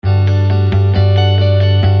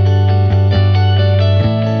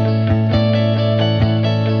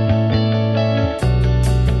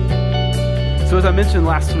I mentioned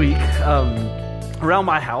last week, around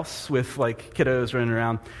my house with like kiddos running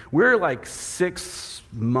around, we're like 6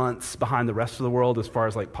 months behind the rest of the world as far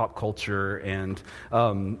as like pop culture and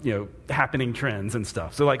happening trends and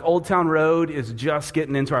stuff. So like Old Town Road is just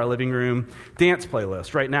getting into our living room dance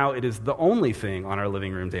playlist. Right now it is the only thing on our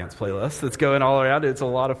living room dance playlist that's going all around. It's a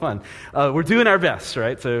lot of fun. We're doing our best,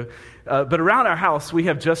 right? So, but around our house, we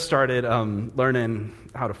have just started learning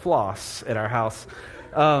how to floss at our house.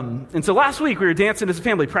 And so last week we were dancing as a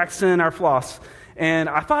family, practicing our floss, and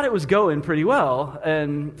I thought it was going pretty well.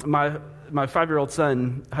 And my 5-year-old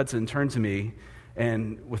son, Hudson, turned to me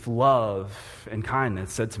and with love and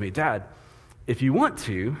kindness said to me, "Dad, if you want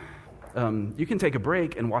to, you can take a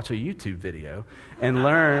break and watch a YouTube video and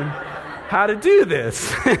learn how to do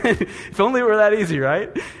this." If only it were that easy, right?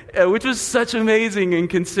 Which was such amazing and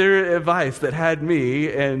considerate advice that had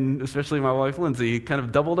me, and especially my wife, Lindsay, kind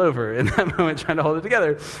of doubled over in that moment trying to hold it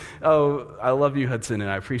together. Oh, I love you, Hudson,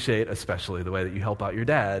 and I appreciate especially the way that you help out your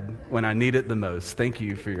dad when I need it the most. Thank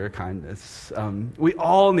you for your kindness. We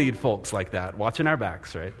all need folks like that, watching our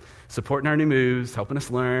backs, right? Supporting our new moves, helping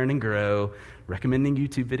us learn and grow, recommending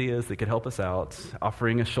YouTube videos that could help us out,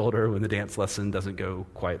 offering a shoulder when the dance lesson doesn't go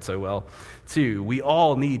quite so well. 2, we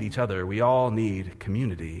all need each other. We all need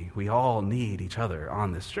community. We all need each other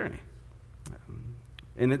on this journey.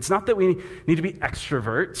 And it's not that we need to be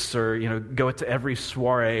extroverts or, go to every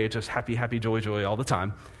soiree just happy, happy, joy, joy all the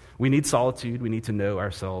time. We need solitude. We need to know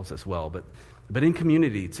ourselves as well. But in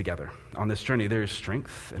community together on this journey, there's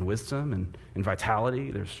strength and wisdom and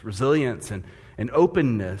vitality. There's resilience and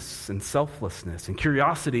openness and selflessness and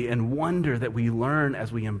curiosity and wonder that we learn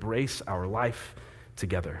as we embrace our life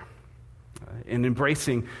together. In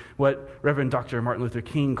embracing what Reverend Dr. Martin Luther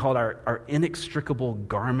King called our inextricable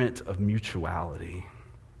garment of mutuality,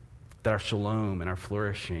 that our shalom and our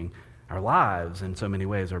flourishing, our lives in so many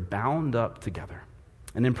ways are bound up together.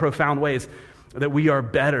 And in profound ways that we are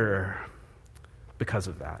better because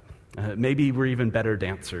of that. Maybe we're even better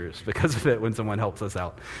dancers because of it when someone helps us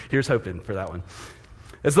out. Here's hoping for that one.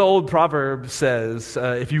 As the old proverb says,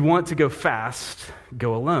 if you want to go fast,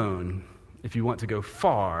 go alone. If you want to go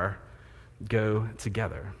far, go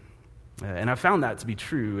together. And I found that to be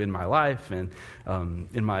true in my life and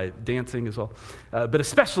in my dancing as well. But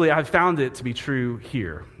especially I've found it to be true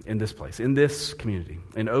here in this place, in this community,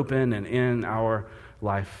 in Open and in our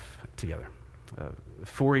life together.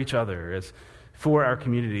 For each other, for our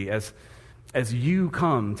community, as you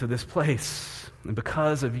come to this place, and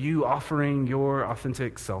because of you offering your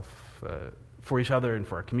authentic self for each other and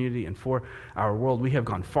for our community and for our world, we have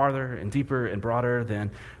gone farther and deeper and broader than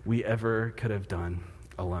we ever could have done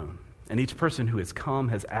alone. And each person who has come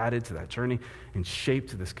has added to that journey and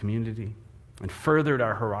shaped this community and furthered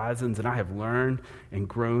our horizons, and I have learned and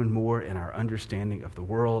grown more in our understanding of the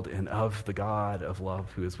world and of the God of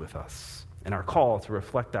love who is with us. And our call to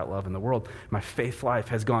reflect that love in the world. My faith life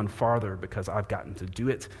has gone farther because I've gotten to do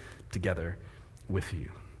it together with you.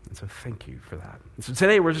 And so thank you for that. And so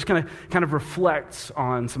today we're just going to kind of reflect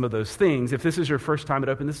on some of those things. If this is your first time at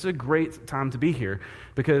Open, this is a great time to be here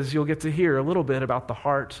because you'll get to hear a little bit about the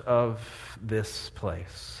heart of this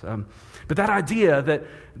place. But that idea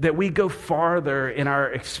that we go farther in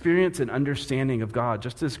our experience and understanding of God,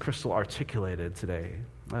 just as Crystal articulated today,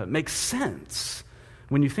 makes sense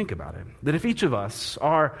when you think about it, that if each of us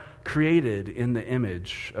are created in the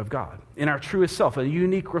image of God, in our truest self, a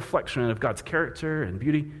unique reflection of God's character and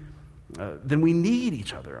beauty, then we need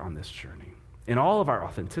each other on this journey, in all of our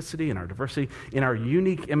authenticity and our diversity, in our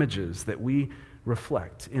unique images that we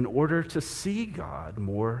reflect in order to see God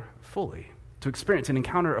more fully, to experience and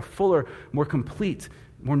encounter a fuller, more complete,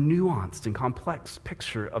 more nuanced and complex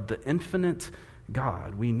picture of the infinite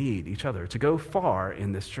God. We need each other. To go far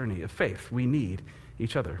in this journey of faith, we need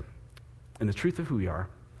each other and the truth of who we are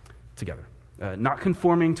together. Not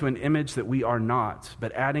conforming to an image that we are not,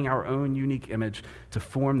 but adding our own unique image to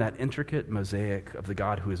form that intricate mosaic of the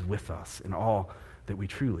God who is with us in all that we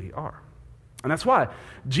truly are. And that's why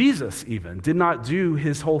Jesus even did not do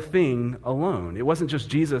his whole thing alone. It wasn't just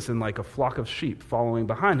Jesus and like a flock of sheep following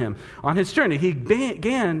behind him. On his journey, he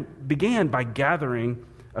began by gathering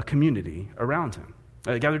a community around him.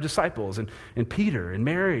 Gathered disciples and Peter and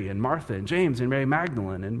Mary and Martha and James and Mary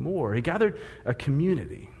Magdalene and more. He gathered a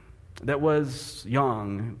community that was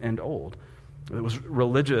young and old, that was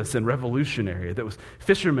religious and revolutionary, that was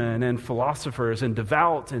fishermen and philosophers and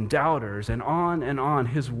devout and doubters and on and on.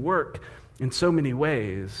 His work in so many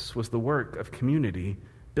ways was the work of community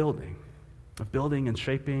building, of building and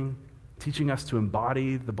shaping, teaching us to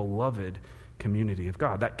embody the beloved community of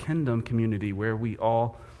God, that kingdom community where we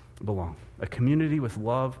all belong, a community with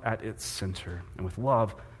love at its center and with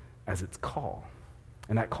love as its call.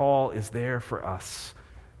 And that call is there for us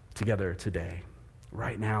together today,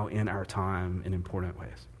 right now in our time in important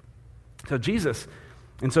ways. So Jesus,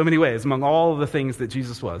 in so many ways, among all of the things that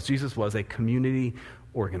Jesus was a community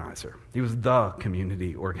organizer. He was the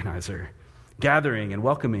community organizer, gathering and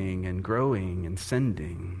welcoming and growing and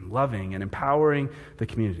sending, loving and empowering the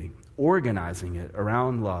community, organizing it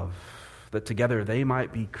around love, that together they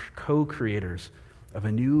might be co-creators of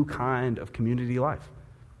a new kind of community life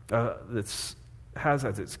that has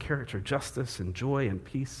as its character justice and joy and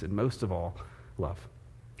peace and most of all, love.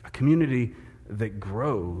 A community that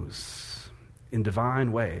grows in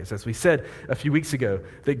divine ways. As we said a few weeks ago,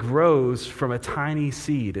 that grows from a tiny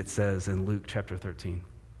seed, it says in Luke chapter 13.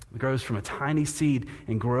 It grows from a tiny seed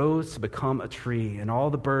and grows to become a tree, and all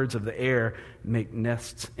the birds of the air make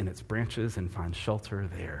nests in its branches and find shelter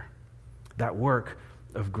there. That work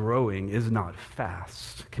of growing is not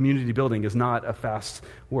fast. Community building is not a fast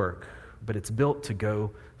work, but it's built to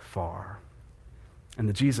go far. And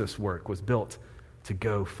the Jesus work was built to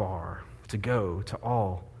go far, to go to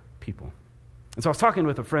all people. And so I was talking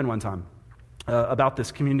with a friend one time about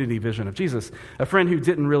this community vision of Jesus, a friend who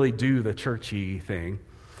didn't really do the churchy thing.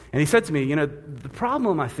 And he said to me, the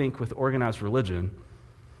problem, I think, with organized religion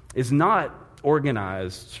is not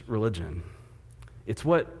organized religion. It's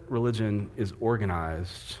what religion is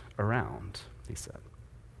organized around, he said.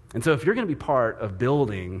 And so if you're going to be part of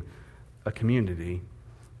building a community,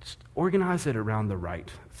 just organize it around the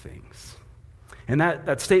right things. And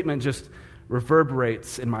that statement just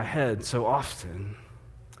reverberates in my head so often.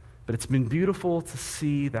 But it's been beautiful to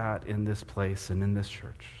see that in this place and in this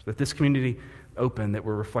church, that this community open that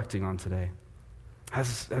we're reflecting on today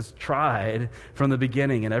has tried from the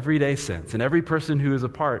beginning in everyday sense, and every person who is a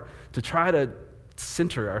part, to try to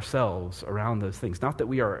center ourselves around those things. Not that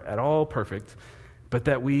we are at all perfect, but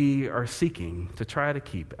that we are seeking to try to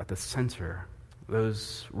keep at the center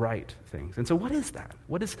those right things. And so what is that?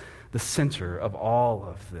 What is the center of all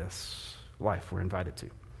of this life we're invited to?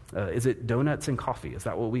 Is it donuts and coffee? Is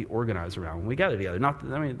that what we organize around when we gather together?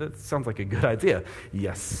 That sounds like a good idea.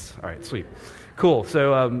 Yes. All right, sweet. Cool.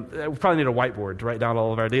 So we probably need a whiteboard to write down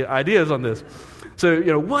all of our ideas on this.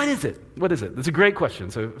 So, what is it? What is it? That's a great question.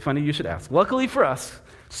 So funny you should ask. Luckily for us,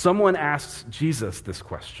 someone asked Jesus this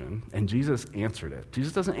question, and Jesus answered it.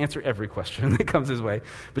 Jesus doesn't answer every question that comes his way,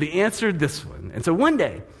 but he answered this one. And so one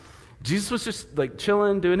day, Jesus was just like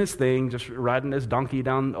chilling, doing his thing, just riding his donkey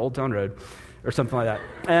down Old Town Road, or something like that.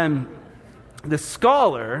 And the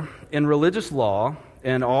scholar in religious law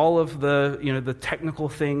and all of the, the technical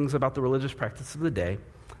things about the religious practice of the day,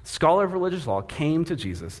 scholar of religious law came to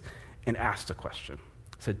Jesus and asked a question.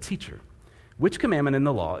 Said, "Teacher, which commandment in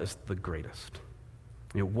the law is the greatest?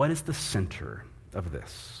 What is the center of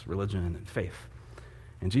this religion and faith?"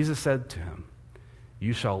 And Jesus said to him,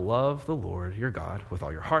 "You shall love the Lord your God with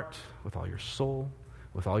all your heart, with all your soul,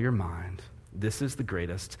 with all your mind. This is the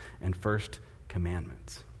greatest and first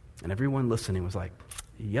commandment." And everyone listening was like,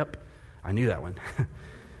 "Yep, I knew that one."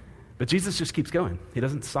 But Jesus just keeps going. He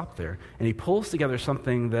doesn't stop there. And he pulls together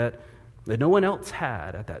something that no one else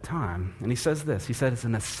had at that time. And he says this. He says,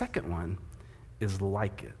 and the second one is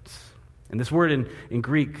like it. And this word in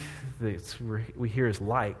Greek we hear as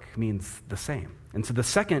like means the same. And so the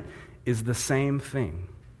second is the same thing.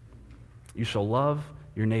 You shall love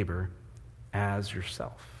your neighbor as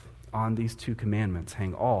yourself. On these two commandments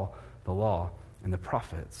hang all the law and the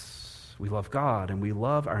prophets. We love God and we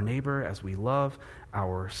love our neighbor as we love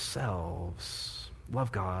ourselves.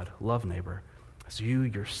 Love God, love neighbor, as you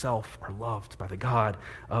yourself are loved by the God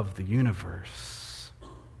of the universe.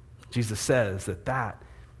 Jesus says that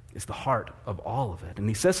is the heart of all of it. And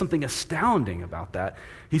he says something astounding about that.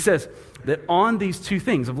 He says that on these two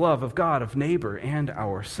things of love, of God, of neighbor, and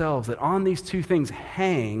ourselves, that on these two things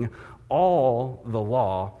hang all the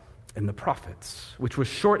law and the prophets, which was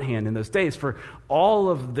shorthand in those days for all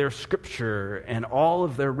of their scripture and all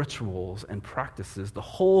of their rituals and practices, the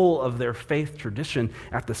whole of their faith tradition.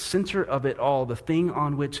 At the center of it all, the thing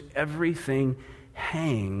on which everything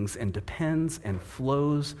hangs and depends and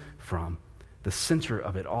flows from, the center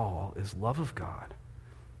of it all is love of God,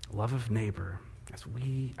 love of neighbor, as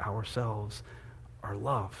we ourselves are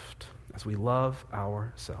loved, as we love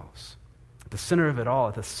ourselves. At the center of it all,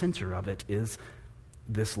 at the center of it is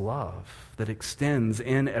this love that extends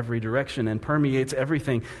in every direction and permeates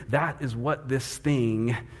everything. That is what this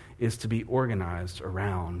thing is to be organized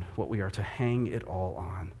around, what we are to hang it all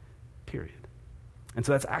on, period. And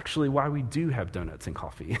so that's actually why we do have donuts and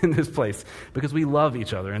coffee in this place, because we love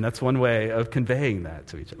each other, and that's one way of conveying that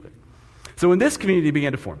to each other. So when this community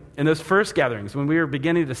began to form, in those first gatherings, when we were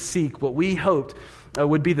beginning to seek what we hoped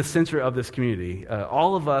would be the center of this community,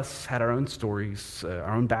 all of us had our own stories,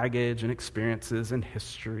 our own baggage and experiences and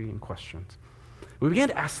history and questions. We began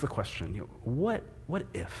to ask the question, what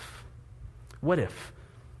if? What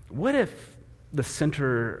if the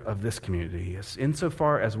center of this community,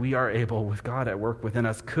 insofar as we are able, with God at work within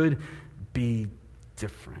us, could be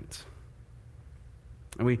different?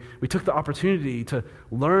 And we took the opportunity to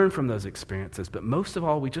learn from those experiences, but most of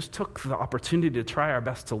all, we just took the opportunity to try our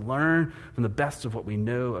best to learn from the best of what we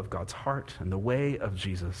know of God's heart and the way of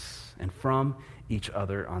Jesus, and from each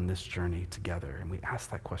other on this journey together. And we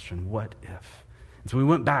asked that question, what if? And so we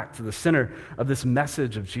went back to the center of this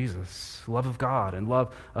message of Jesus, love of God and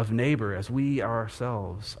love of neighbor as we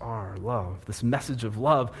ourselves are loved. This message of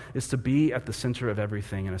love is to be at the center of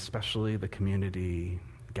everything, and especially the community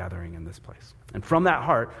gathering in this place. And from that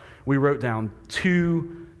heart, we wrote down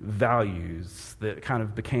 2 values that kind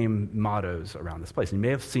of became mottos around this place. You may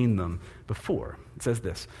have seen them before. It says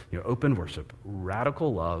this, open worship,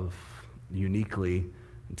 radical love, uniquely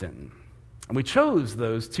Denton. And we chose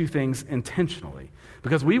those 2 things intentionally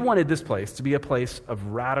because we wanted this place to be a place of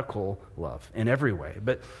radical love in every way,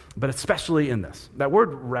 but especially in this. That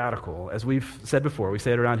word radical, as we've said before, we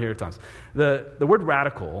say it around here at times, the word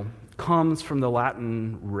radical comes from the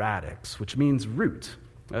Latin radix, which means root.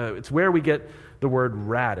 It's where we get the word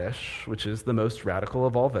radish, which is the most radical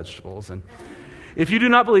of all vegetables. And if you do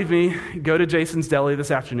not believe me, go to Jason's Deli this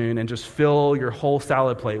afternoon and just fill your whole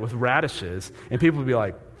salad plate with radishes, and people will be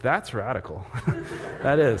like, that's radical.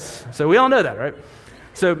 That is. So we all know that, right?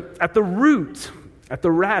 So at the root, at the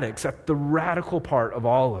radix, at the radical part of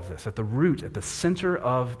all of this, at the root, at the center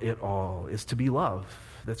of it all, is to be love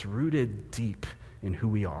that's rooted deep in who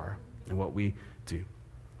we are and what we do.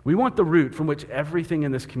 We want the root from which everything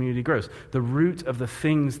in this community grows, the root of the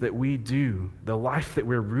things that we do, the life that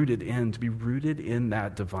we're rooted in, to be rooted in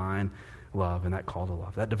that divine love and that call to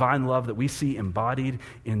love, that divine love that we see embodied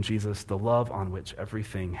in Jesus, the love on which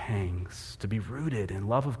everything hangs, to be rooted in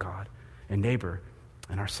love of God and neighbor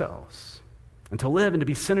and ourselves. And to live and to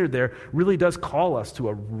be centered there really does call us to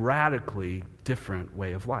a radically different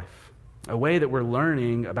way of life, a way that we're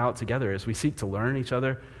learning about together as we seek to learn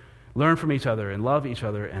from each other and love each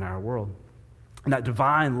other in our world. And that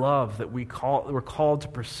divine love that we're called to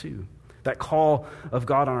pursue, that call of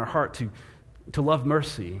God on our heart to love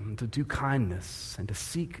mercy, and to do kindness, and to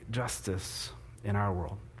seek justice in our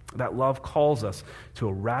world. That love calls us to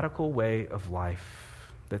a radical way of life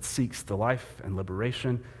that seeks the life and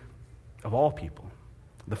liberation of all people,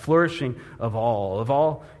 the flourishing of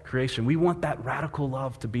all creation. We want that radical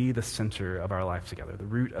love to be the center of our life together, the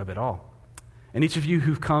root of it all. And each of you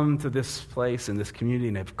who've come to this place and this community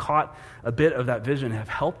and have caught a bit of that vision have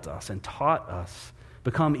helped us and taught us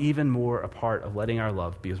become even more a part of letting our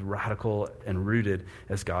love be as radical and rooted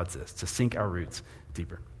as God's is, to sink our roots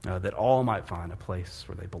deeper, that all might find a place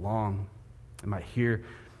where they belong and might hear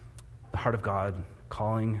the heart of God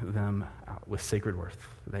calling them out with sacred worth.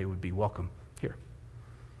 They would be welcome here.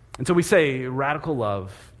 And so we say radical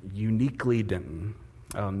love, uniquely Denton,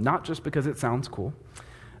 not just because it sounds cool,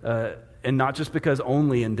 and not just because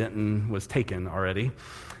only in Denton was taken already,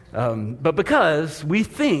 but because we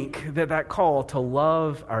think that call to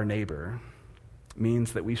love our neighbor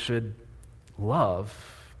means that we should love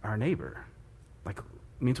our neighbor. Like,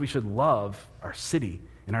 it means we should love our city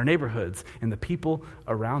and our neighborhoods and the people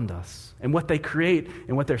around us and what they create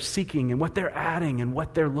and what they're seeking and what they're adding and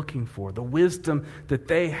what they're looking for, the wisdom that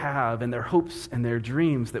they have and their hopes and their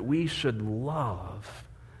dreams, that we should love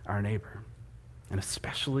our neighbor, and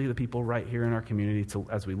especially the people right here in our community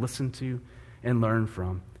as we listen to and learn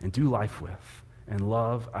from and do life with and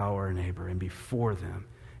love our neighbor and be for them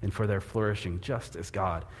and for their flourishing, just as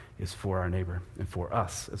God is for our neighbor and for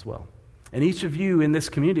us as well. And each of you in this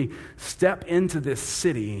community step into this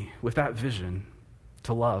city with that vision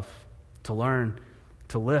to love, to learn,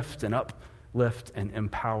 to lift and uplift and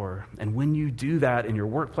empower. And when you do that in your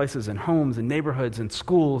workplaces and homes and neighborhoods and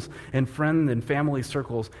schools and friend and family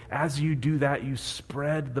circles, as you do that, you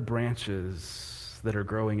spread the branches that are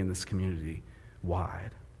growing in this community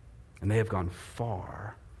wide. And they have gone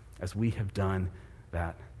far as we have done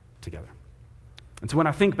that together. And so when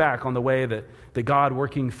I think back on the way that God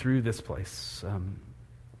working through this place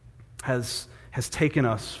has taken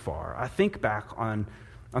us far, I think back on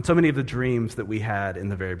so many of the dreams that we had in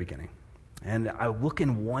the very beginning. And I look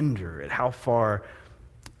and wonder at how far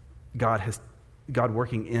God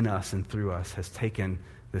working in us and through us has taken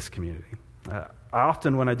this community. I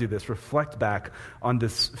often, when I do this, reflect back on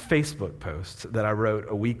this Facebook post that I wrote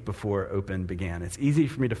a week before Open began. It's easy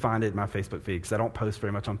for me to find it in my Facebook feed because I don't post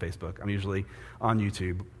very much on Facebook. I'm usually on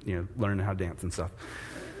YouTube, learning how to dance and stuff.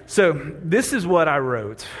 So this is what I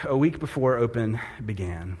wrote a week before Open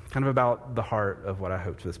began, kind of about the heart of what I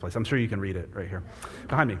hoped for this place. I'm sure you can read it right here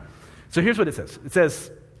behind me. So here's what it says. It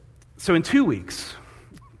says, so in 2 weeks,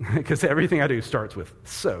 because everything I do starts with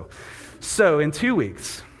so. So in 2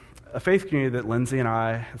 weeks, a faith community that Lindsay and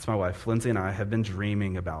I, that's my wife, Lindsay and I have been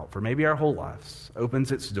dreaming about for maybe our whole lives,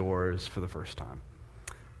 opens its doors for the first time.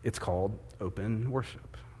 It's called Open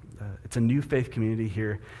Worship. It's a new faith community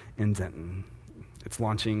here in Denton. It's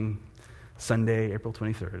launching Sunday, April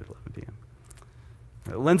 23rd at 11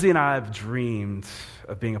 p.m. Lindsay and I have dreamed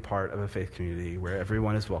of being a part of a faith community where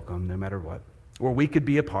everyone is welcome no matter what, where we could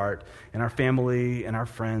be a part and our family and our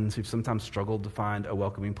friends who've sometimes struggled to find a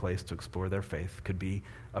welcoming place to explore their faith could be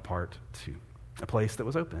a part too. A place that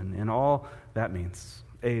was open in all that means: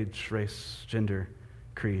 age, race, gender,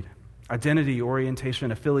 creed, identity,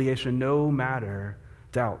 orientation, affiliation, no matter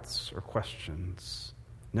doubts or questions.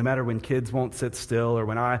 No matter when kids won't sit still or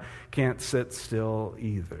when I can't sit still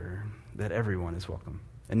either, that everyone is welcome.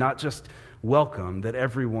 And not just welcome, that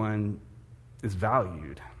everyone is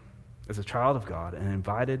valued as a child of God and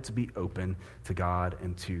invited to be open to God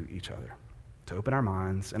and to each other. To open our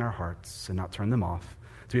minds and our hearts and not turn them off.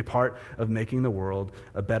 To be a part of making the world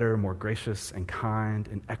a better, more gracious and kind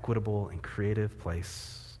and equitable and creative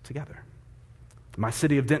place together. My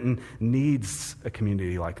city of Denton needs a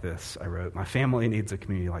community like this, I wrote. My family needs a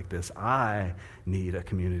community like this. I need a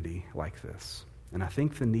community like this. And I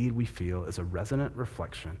think the need we feel is a resonant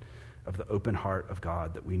reflection of the open heart of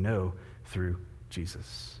God that we know through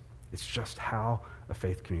Jesus. It's just how a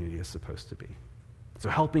faith community is supposed to be. So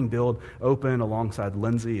helping build Open alongside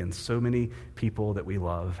Lindsay and so many people that we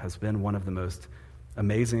love has been one of the most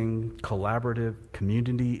amazing, collaborative,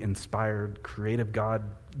 community-inspired, creative,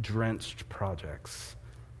 God-drenched projects.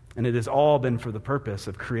 And it has all been for the purpose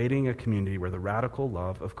of creating a community where the radical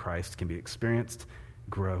love of Christ can be experienced,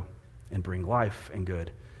 grow, and bring life and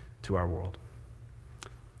good to our world.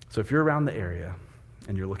 So if you're around the area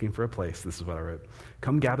and you're looking for a place, this is what I wrote.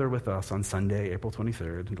 Come gather with us on Sunday, April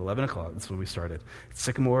 23rd at 11 o'clock. That's when we started. It's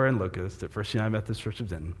Sycamore and Locust at First United Methodist Church of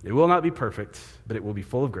Denton. It will not be perfect, but it will be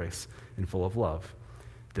full of grace and full of love.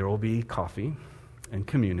 There will be coffee and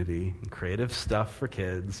community and creative stuff for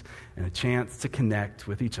kids and a chance to connect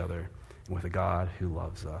with each other and with a God who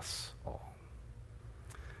loves us all.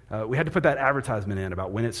 We had to put that advertisement in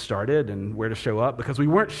about when it started and where to show up because we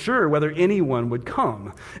weren't sure whether anyone would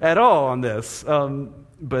come at all on this.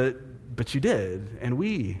 But you did, and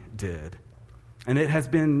we did. And it has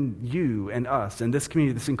been you and us and this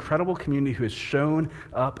community, this incredible community who has shown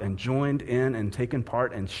up and joined in and taken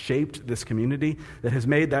part and shaped this community that has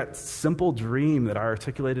made that simple dream that I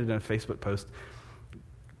articulated in a Facebook post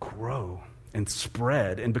grow and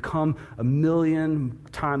spread and become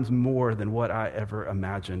 1,000,000 times more than what I ever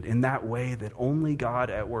imagined in that way that only God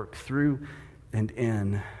at work through and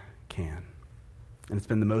in can. And it's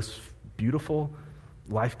been the most beautiful,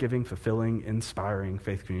 life-giving, fulfilling, inspiring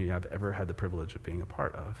faith community I've ever had the privilege of being a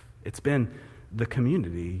part of. It's been the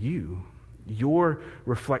community, your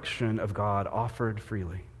reflection of God offered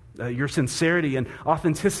freely. Your sincerity and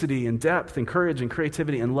authenticity and depth and courage and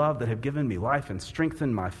creativity and love that have given me life and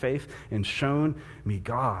strengthened my faith and shown me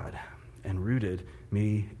God and rooted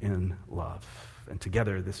me in love. And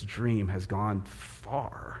together, this dream has gone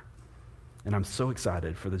far. And I'm so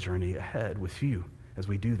excited for the journey ahead with you as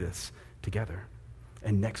we do this together.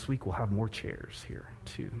 And next week, we'll have more chairs here,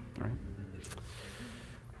 too, right?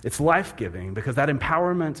 It's life-giving because that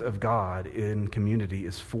empowerment of God in community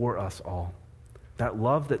is for us all. That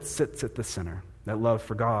love that sits at the center, that love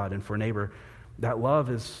for God and for neighbor, that love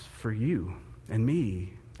is for you and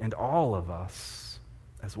me and all of us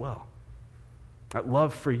as well. That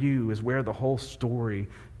love for you is where the whole story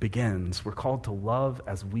begins. We're called to love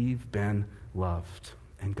as we've been loved.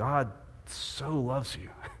 And God so loves you.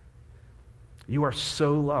 You are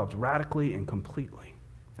so loved radically and completely.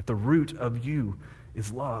 At the root of you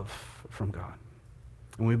is love from God.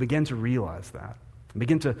 And we begin to realize that, and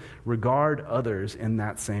begin to regard others in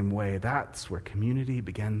that same way, that's where community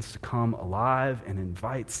begins to come alive and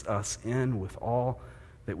invites us in with all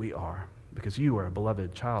that we are. Because you are a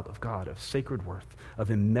beloved child of God, of sacred worth, of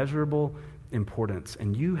immeasurable importance,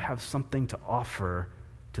 and you have something to offer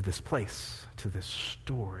to this place, to this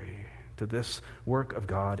story, to this work of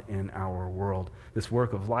God in our world, this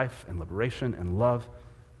work of life and liberation and love.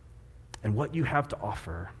 And what you have to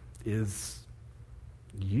offer is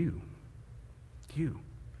you,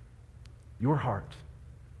 your heart,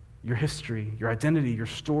 your history, your identity, your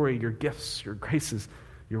story, your gifts, your graces,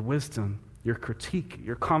 your wisdom, your critique,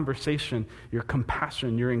 your conversation, your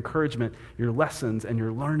compassion, your encouragement, your lessons, and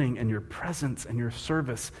your learning, and your presence, and your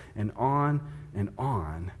service, and on and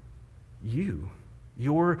on. You,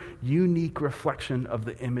 your unique reflection of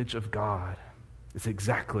the image of God, is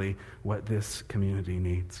exactly what this community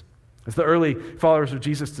needs. As the early followers of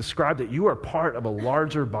Jesus described it, you are part of a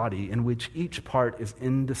larger body in which each part is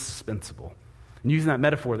indispensable. And using that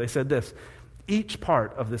metaphor, they said this: each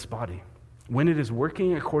part of this body, when it is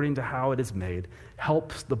working according to how it is made,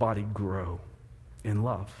 helps the body grow in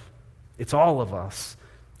love. It's all of us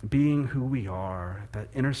being who we are, that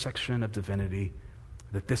intersection of divinity,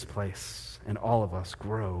 that this place and all of us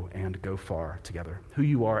grow and go far together. Who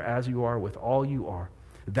you are, as you are, with all you are,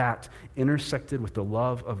 that intersected with the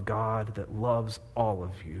love of God that loves all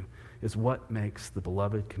of you, is what makes the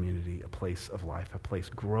beloved community a place of life, a place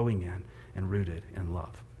growing in and rooted in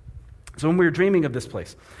love. So when we were dreaming of this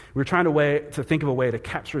place, we were trying to think of a way to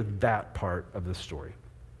capture that part of the story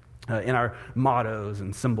in our mottos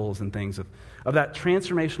and symbols and things of that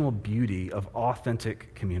transformational beauty of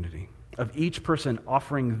authentic community, of each person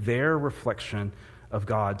offering their reflection of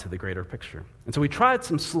God to the greater picture. And so we tried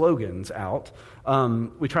some slogans out.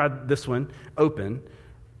 We tried this one: open,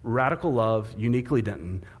 radical love, uniquely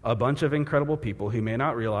Denton, a bunch of incredible people who may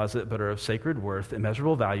not realize it but are of sacred worth,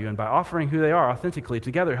 immeasurable value, and by offering who they are authentically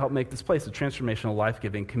together help make this place a transformational,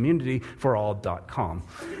 life-giving community for all.com.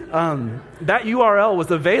 That URL was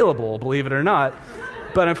available, believe it or not,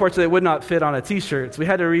 but unfortunately it would not fit on a t-shirt, so we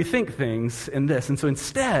had to rethink things in this. And so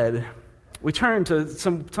instead, we turn to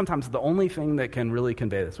sometimes the only thing that can really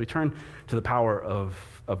convey this. We turn to the power of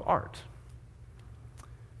art.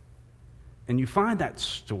 And you find that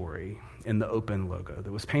story in the Open logo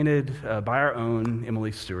that was painted by our own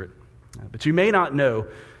Emily Stewart. But you may not know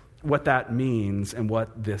what that means and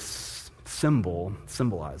what this symbol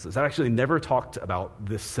symbolizes. I've actually never talked about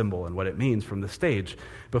this symbol and what it means from the stage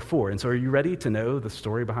before. And so are you ready to know the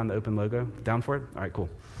story behind the Open logo? Down for it? All right, cool.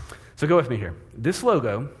 So go with me here. This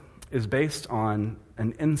logo is based on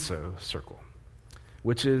an Enso circle,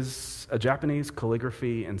 which is a Japanese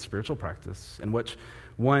calligraphy and spiritual practice in which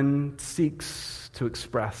one seeks to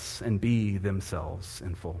express and be themselves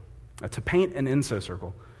in full. To paint an Enso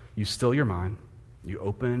circle, you still your mind, you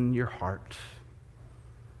open your heart,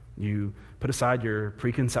 you put aside your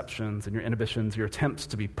preconceptions and your inhibitions, your attempts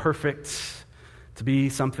to be perfect, to be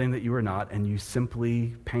something that you are not, and you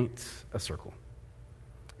simply paint a circle.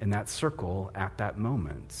 And that circle, at that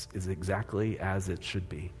moment, is exactly as it should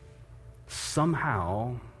be.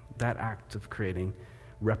 Somehow, that act of creating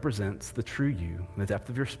represents the true you, the depth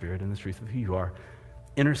of your spirit, and the truth of who you are,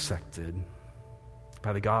 intersected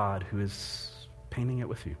by the God who is painting it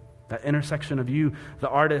with you. That intersection of you, the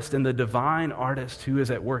artist, and the divine artist who is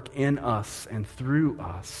at work in us and through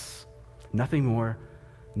us. Nothing more,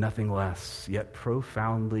 nothing less, yet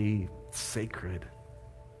profoundly sacred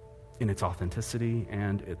in its authenticity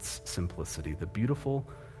and its simplicity. The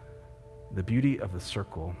beauty of the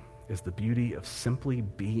circle is the beauty of simply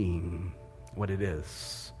being what it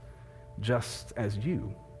is, just as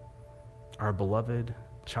you are a beloved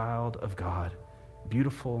child of God,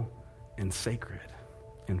 beautiful and sacred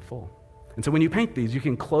and full. And so when you paint these, you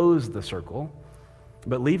can close the circle,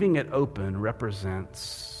 but leaving it open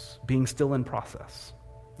represents being still in process,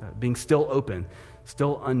 being still open,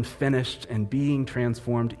 still unfinished, and being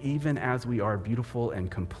transformed even as we are beautiful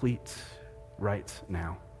and complete right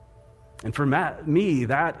now. And for me,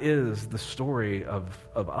 that is the story of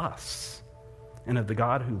us and of the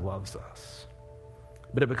God who loves us.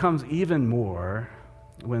 But it becomes even more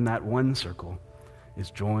when that one circle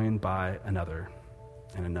is joined by another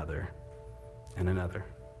and another and another.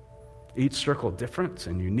 Each circle different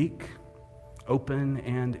and unique, open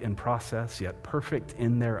and in process, yet perfect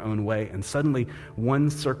in their own way. And suddenly, one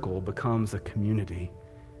circle becomes a community,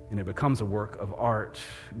 and it becomes a work of art,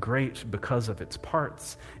 great because of its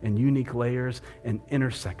parts and unique layers and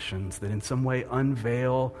intersections that in some way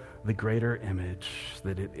unveil the greater image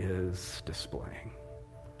that it is displaying.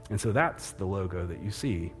 And so that's the logo that you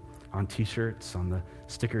see on t-shirts, on the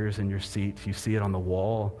stickers in your seat. You see it on the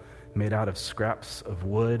wall, made out of scraps of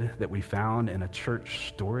wood that we found in a church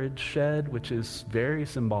storage shed, which is very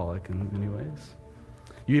symbolic in many ways.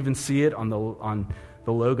 You even see it on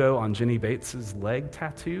the logo on Jenny Bates's leg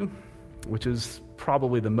tattoo, which is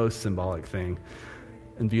probably the most symbolic thing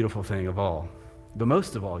and beautiful thing of all. But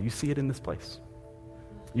most of all, you see it in this place.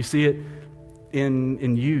 You see it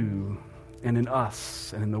in you and in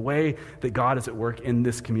us and in the way that God is at work in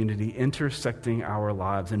this community, intersecting our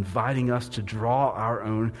lives, inviting us to draw our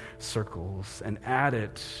own circles and add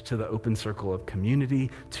it to the open circle of community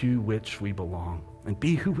to which we belong. And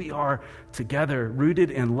be who we are together,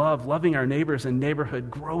 rooted in love, loving our neighbors and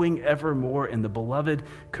neighborhood, growing ever more in the beloved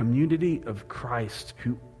community of Christ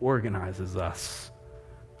who organizes us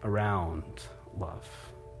around love.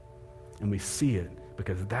 And we see it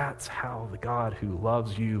because that's how the God who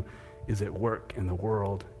loves you is at work in the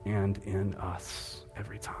world and in us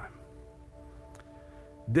every time.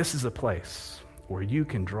 This is a place where you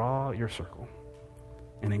can draw your circle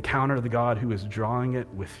and encounter the God who is drawing it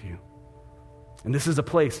with you. And this is a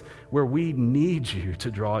place where we need you to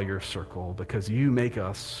draw your circle because you make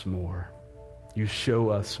us more. You show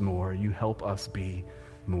us more. You help us be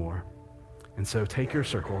more. And so take your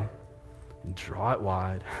circle and draw it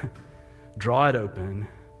wide, draw it open,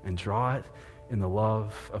 and draw it in the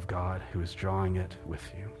love of God who is drawing it with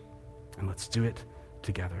you. And let's do it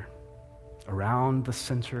together around the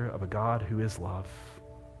center of a God who is love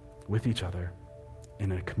with each other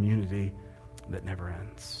in a community that never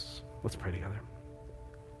ends. Let's pray together.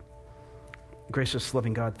 Gracious,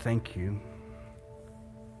 loving God, thank you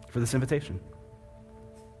for this invitation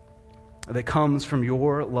that comes from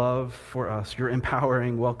your love for us, your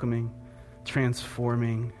empowering, welcoming,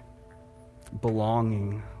 transforming,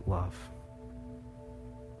 belonging love.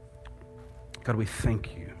 God, we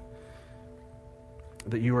thank you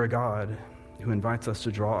that you are a God who invites us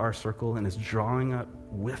to draw our circle and is drawing up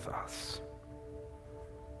with us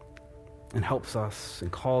and helps us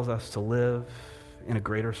and calls us to live in a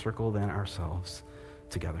greater circle than ourselves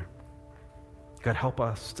together. God, help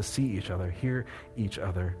us to see each other, hear each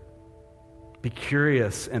other, be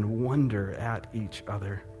curious and wonder at each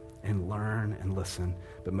other, and learn and listen,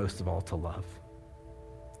 but most of all, to love.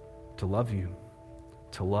 To love you,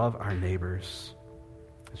 to love our neighbors,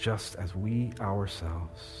 just as we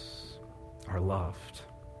ourselves are loved.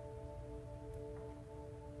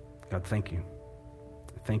 God, thank you.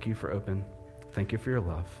 Thank you for open. Thank you for your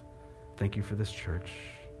love. Thank you for this church.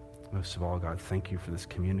 Most of all, God, thank you for this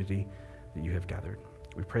community that you have gathered.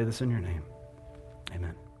 We pray this in your name.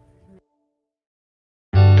 Amen.